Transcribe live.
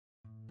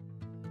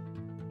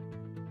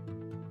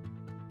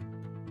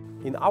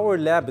In our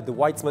lab at the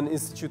Weizmann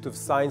Institute of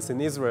Science in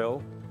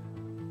Israel,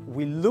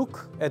 we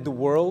look at the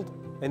world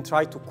and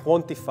try to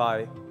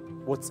quantify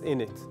what's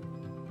in it.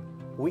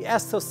 We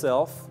asked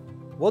ourselves,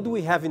 what do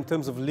we have in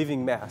terms of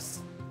living mass?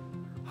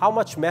 How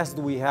much mass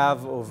do we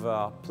have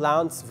of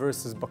plants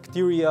versus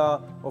bacteria,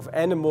 of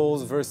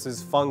animals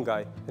versus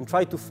fungi, and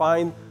try to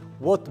find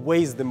what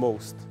weighs the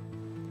most.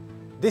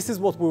 This is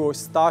what we were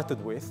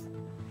started with,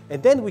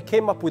 and then we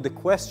came up with the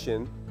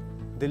question,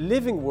 the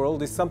living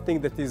world is something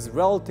that is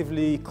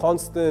relatively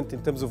constant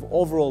in terms of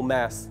overall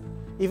mass,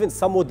 even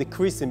somewhat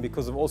decreasing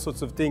because of all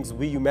sorts of things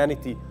we,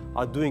 humanity,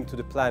 are doing to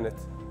the planet.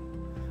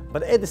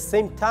 But at the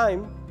same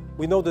time,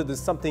 we know that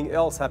there's something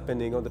else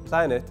happening on the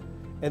planet,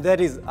 and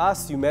that is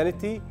us,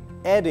 humanity,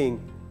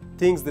 adding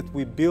things that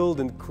we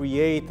build and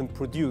create and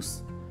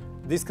produce.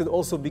 This can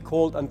also be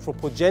called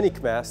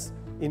anthropogenic mass,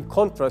 in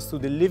contrast to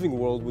the living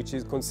world, which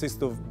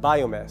consists of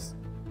biomass.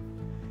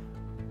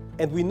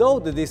 And we know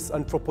that this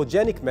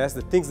anthropogenic mass,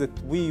 the things that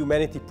we,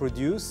 humanity,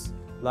 produce,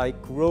 like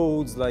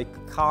roads, like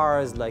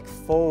cars, like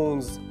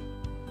phones,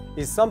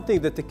 is something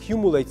that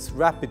accumulates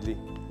rapidly,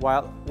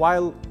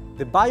 while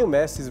the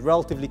biomass is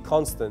relatively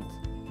constant.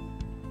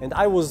 And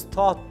I was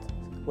taught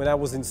when I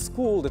was in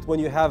school that when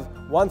you have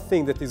one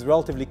thing that is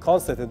relatively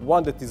constant and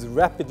one that is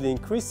rapidly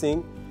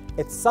increasing,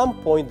 at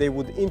some point they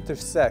would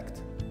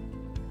intersect.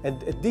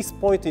 And at this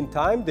point in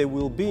time, there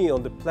will be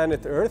on the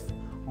planet Earth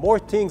more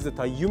things that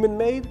are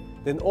human-made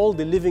than all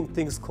the living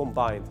things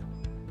combined.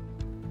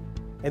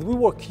 And we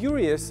were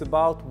curious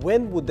about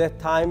when would that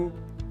time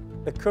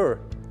occur.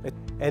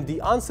 And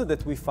the answer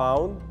that we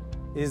found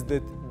is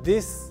that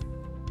this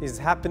is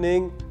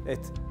happening at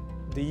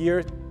the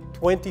year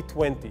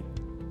 2020,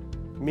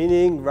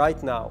 meaning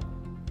right now.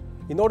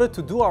 In order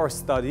to do our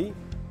study,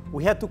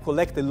 we had to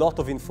collect a lot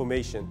of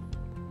information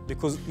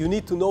because you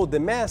need to know the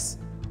mass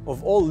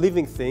of all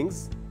living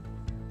things,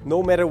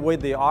 no matter where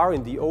they are,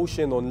 in the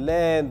ocean, on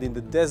land, in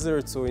the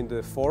deserts, or in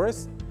the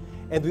forest.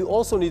 And we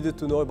also needed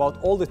to know about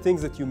all the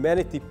things that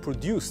humanity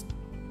produced,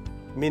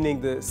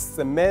 meaning the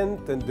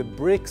cement and the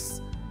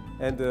bricks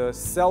and the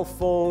cell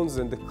phones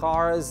and the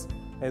cars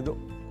and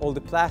all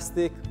the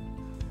plastic.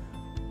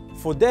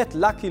 For that,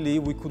 luckily,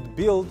 we could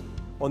build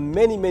on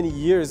many, many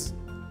years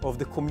of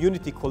the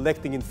community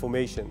collecting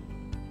information.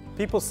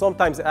 People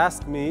sometimes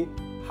ask me,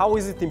 how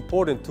is it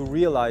important to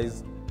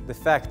realize the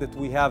fact that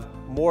we have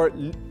more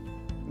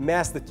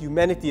mass that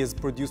humanity has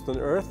produced on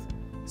Earth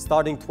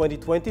starting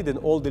 2020 than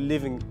all the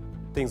living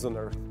things on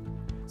Earth?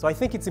 So I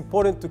think it's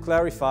important to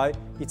clarify,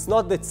 it's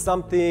not that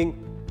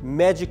something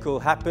magical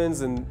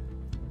happens and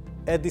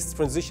at this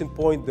transition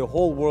point the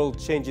whole world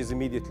changes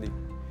immediately.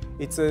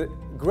 It's a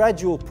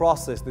gradual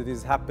process that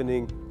is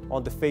happening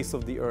on the face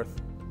of the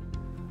Earth.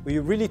 We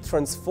really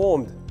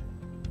transformed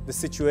the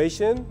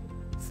situation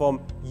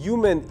from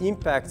human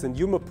impacts and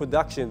human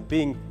production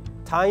being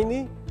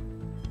tiny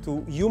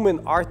to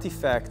human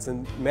artifacts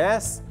and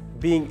mass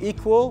being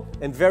equal,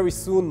 and very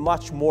soon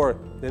much more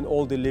than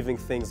all the living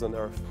things on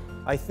Earth.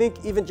 I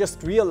think even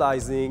just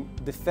realizing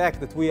the fact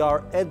that we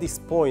are at this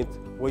point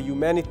where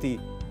humanity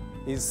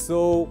is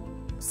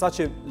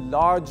such a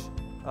large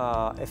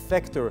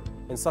effector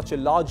and such a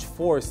large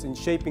force in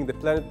shaping the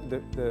planet,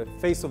 the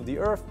face of the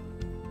Earth,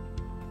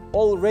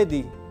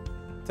 already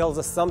tells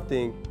us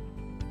something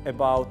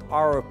about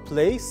our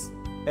place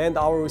and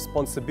our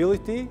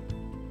responsibility,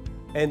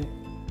 and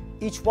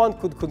each one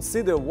could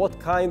consider what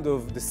kind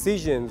of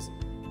decisions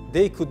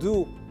they could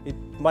do. It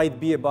might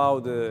be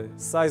about the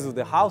size of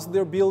the house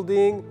they're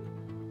building,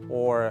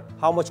 or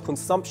how much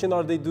consumption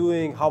are they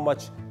doing, how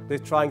much they're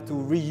trying to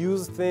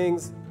reuse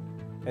things,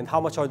 and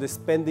how much are they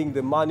spending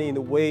the money in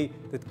a way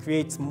that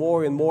creates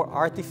more and more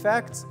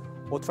artifacts,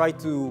 or try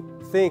to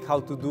think how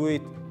to do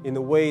it in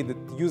a way that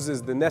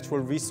uses the natural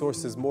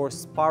resources more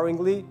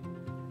sparingly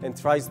and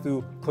tries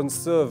to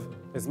conserve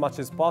as much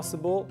as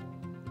possible.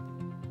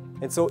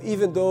 And so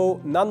even though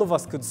none of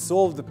us could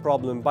solve the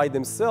problem by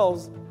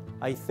themselves,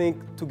 I think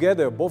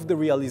together, both the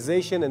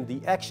realization and the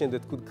action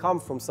that could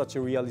come from such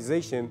a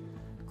realization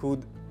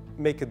could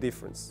make a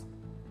difference.